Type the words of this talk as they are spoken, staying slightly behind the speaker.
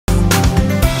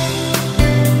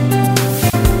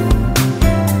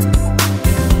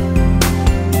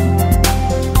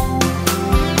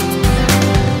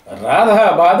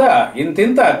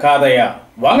ఇంతింత కాదయ్యా.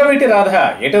 వంగవీటి రాధ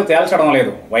ఎటు తేల్చడం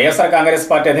లేదు. వైఎస్ఆర్ కాంగ్రెస్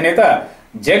పార్టీ అధినేత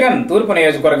జగన్ తూర్పు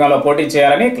నియోజకవర్గంలో పోటీ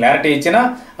చేయాలని క్లారిటీ ఇచ్చినా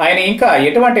ఆయన ఇంకా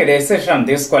ఎటువంటి డెసిషన్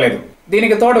తీసుకోలేదు.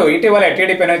 దీనికి తోడు ఇటీవల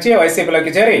టీడీపీ నుంచి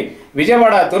వైసీపీలోకి చేరి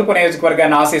విజయవాడ తూర్పు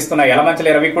నియోజకవర్గాన్ని ఆశిస్తున్న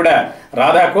యలమంచిలి రవి కూడా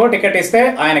రాధాకు టికెట్ ఇస్తే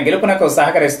ఆయన గెలుపునకు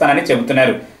సహకరిస్తానని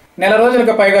చెబుతున్నారు. నెల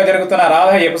రోజులకు పైగా జరుగుతున్న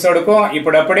రాధా ఎపిసోడ్కు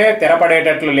ఇప్పుడప్పుడే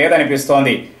తెరపడేటట్లు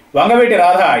లేదనిపిస్తోంది. వంగవీటి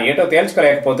రాధ ఎటో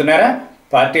తేల్చుకోలేకపోతున్నారా?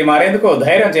 పార్టీ మారేందుకు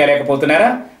ధైర్యం చేయలేకపోతున్నారా?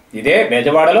 ఇదే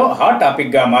బెజవాడలో హాట్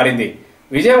టాపిక్ గా మారింది.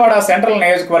 విజయవాడ సెంట్రల్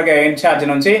నియోజకవర్గ ఇన్ఛార్జ్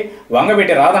నుంచి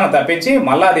వంగవీటి రాధను తప్పించి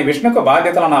మల్లాది విష్ణుకు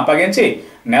బాధ్యతలను అప్పగించి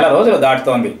నెల రోజులు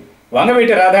దాటుతోంది.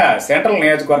 వంగవీటి రాధ సెంట్రల్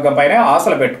నియోజకవర్గం పైన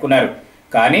ఆశలు పెట్టుకున్నారు.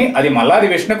 కానీ అది మల్లాది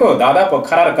విష్ణుకు దాదాపు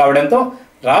ఖరారు కావడంతో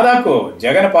రాధాకు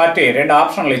జగన్ పార్టీ 2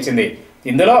 ఆప్షన్లు ఇచ్చింది.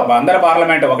 ఇందులో బందర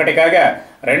పార్లమెంట్ ఒకటి కాగా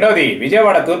రెండోది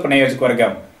విజయవాడ తూర్పు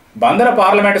నియోజకవర్గం. బందర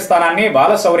పార్లమెంటు స్థానాన్ని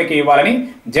బాలశౌరికి ఇవ్వాలని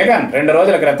జగన్ 2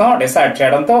 రోజుల క్రితం డిసైడ్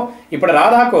చేయడంతో ఇప్పుడు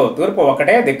రాధాకు తూర్పు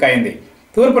ఒక్కటే దిక్కైంది.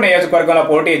 తూర్పు నియోజకవర్గంలో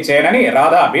పోటీ చేయనని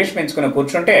రాధా భీష్మించుకుని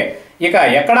కూర్చుంటే ఇక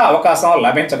ఎక్కడా అవకాశం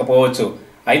లభించకపోవచ్చు.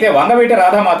 అయితే వంగవీటి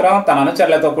రాధ మాత్రం తన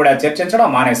అనుచరులతో కూడా చర్చించడం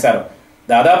మానేశారు.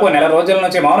 దాదాపు నెల రోజుల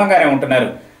నుంచి మౌనంగానే ఉంటున్నారు.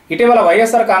 ఇటీవల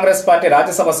వైఎస్ఆర్ కాంగ్రెస్ పార్టీ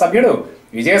రాజ్యసభ సభ్యుడు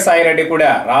విజయసాయిరెడ్డి కూడా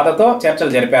రాధతో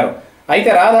చర్చలు జరిపారు.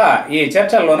 అయితే రాధ ఈ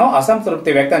చర్చల్లోనూ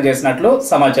అసంతృప్తి వ్యక్తం చేసినట్లు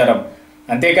సమాచారం.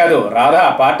 అంతేకాదు రాధా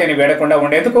పార్టీని వేడకుండా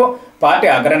ఉండేందుకు పార్టీ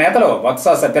అగ్రనేతలు వత్స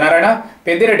సత్యనారాయణ,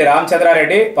 పెద్దిరెడ్డి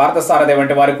రామచంద్రారెడ్డి, పార్థసారథి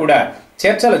వంటి వారు కూడా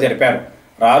చర్చలు జరిపారు.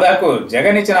 రాధాకు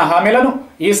జగన్ ఇచ్చిన హామీలను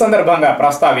ఈ సందర్భంగా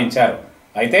ప్రస్తావించారు.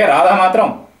 అయితే రాధా మాత్రం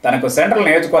తనకు సెంట్రల్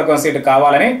నియోజకవర్గం సీటు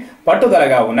కావాలని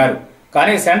పట్టుదలగా ఉన్నారు.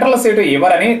 కానీ సెంట్రల్ సీటు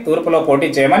ఇవ్వాలని తూర్పులో పోటీ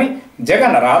చేయమని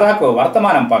జగన్ రాధాకు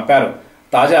వర్తమానం పంపారు.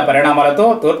 తాజా పరిణామాలతో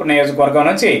తూర్పు నియోజకవర్గం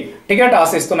నుంచి టికెట్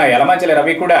ఆశిస్తున్న యలమంచిలి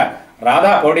రవి కూడా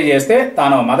రాధా పోటీ చేస్తే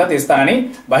తాను మద్దతు ఇస్తానని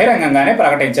బహిరంగంగానే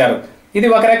ప్రకటించారు. ఇది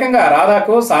ఒక రకంగా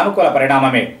రాధాకు సానుకూల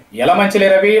పరిణామమే. యలమంచిలి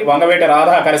రవి, వంగవీటి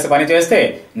రాధా కలిసి పనిచేస్తే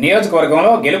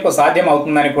నియోజకవర్గంలో గెలుపు సాధ్యం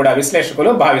అవుతుందని కూడా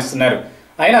విశ్లేషకులు భావిస్తున్నారు.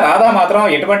 అయినా రాధా మాత్రం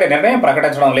ఎటువంటి నిర్ణయం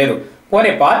ప్రకటించడం లేదు.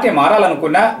 పోనీ పార్టీ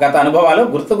మారాలనుకున్న గత అనుభవాలు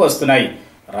గుర్తుకొస్తున్నాయి.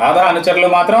 రాధా అనుచరులు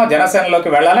మాత్రం జనసేనలోకి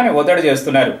వెళ్లాలని ఒత్తిడి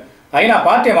చేస్తున్నారు. అయినా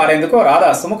పార్టీ మారేందుకు రాధా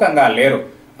సుముఖంగా లేరు.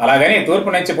 అలాగని తూర్పు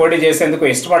నుంచి పోటీ చేసేందుకు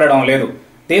ఇష్టపడడం లేదు.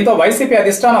 దీంతో వైసీపీ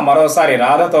అధిష్టానం మరోసారి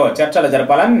రాధతో చర్చలు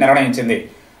జరపాలని నిర్ణయించింది.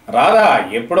 రాధా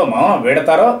ఎప్పుడు మౌనం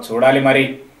వీడతారో చూడాలి మరి.